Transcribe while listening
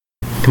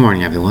Good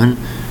morning, everyone.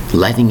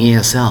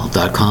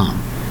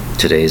 LightningASL.com.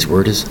 Today's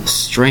word is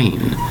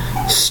strain.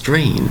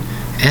 Strain.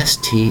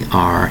 S-T-R-A-I-N.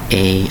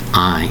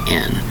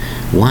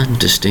 One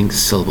distinct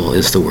syllable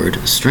is the word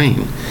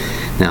strain.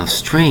 Now,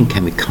 strain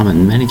can become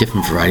in many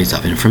different varieties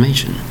of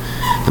information.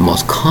 The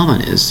most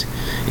common is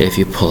if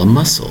you pull a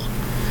muscle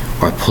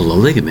or pull a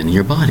ligament in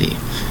your body.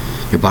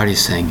 Your body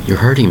is saying, you're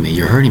hurting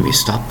me,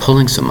 stop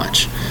pulling so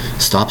much,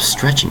 stop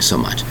stretching so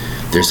much.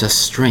 There's a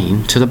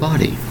strain to the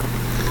body.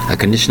 A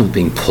condition of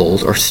being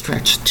pulled or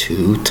stretched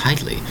too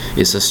tightly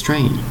is a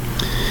strain.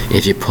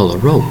 If you pull a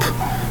rope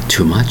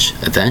too much,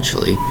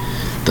 eventually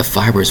the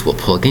fibers will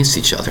pull against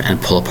each other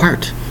and pull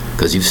apart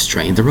because you've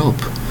strained the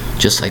rope,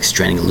 just like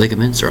straining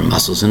ligaments or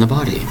muscles in the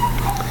body.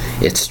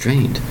 It's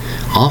strained.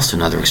 Also,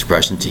 another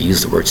expression to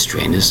use the word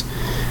strain is,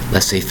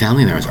 let's say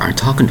family members aren't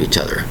talking to each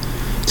other,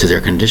 so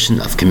their condition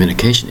of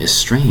communication is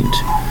strained.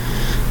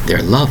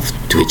 Their love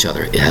to each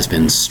other, it has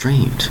been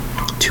strained.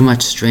 Too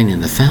much strain in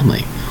the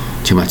family.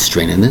 Too much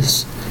strain in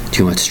this,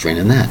 too much strain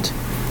in that.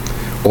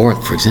 Or,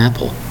 for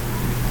example,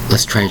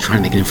 let's try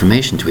to make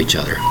information to each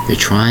other. You're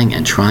trying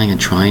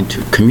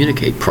to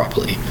communicate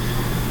properly.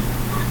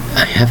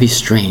 A heavy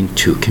strain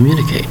to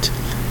communicate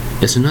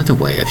is another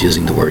way of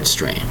using the word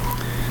strain.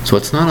 So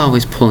it's not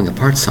always pulling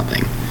apart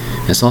something.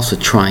 It's also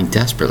trying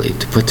desperately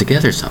to put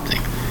together something.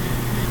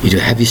 You do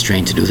a heavy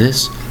strain to do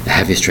this, a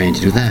heavy strain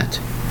to do that.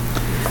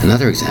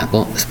 Another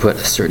example is put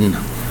certain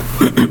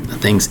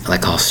things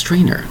like a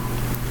strainer.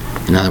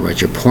 In other words,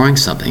 you're pouring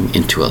something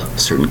into a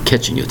certain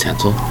kitchen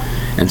utensil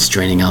and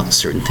straining out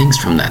certain things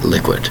from that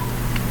liquid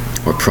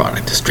or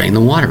product. Straining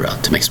the water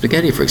out to make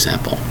spaghetti, for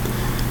example.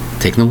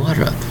 Taking the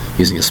water out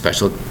using a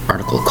special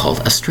article called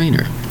a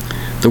strainer.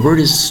 The word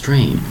is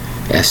strain,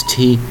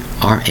 S-T-R-A-I-N.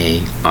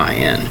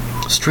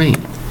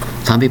 Strain.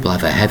 Some people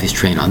have a heavy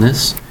strain on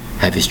this,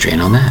 heavy strain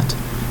on that.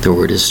 The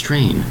word is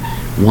strain.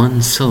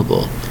 One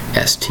syllable,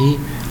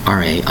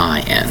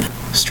 S-T-R-A-I-N.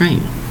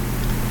 Strain.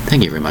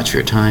 Thank you very much for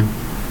your time.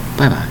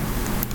 Bye-bye.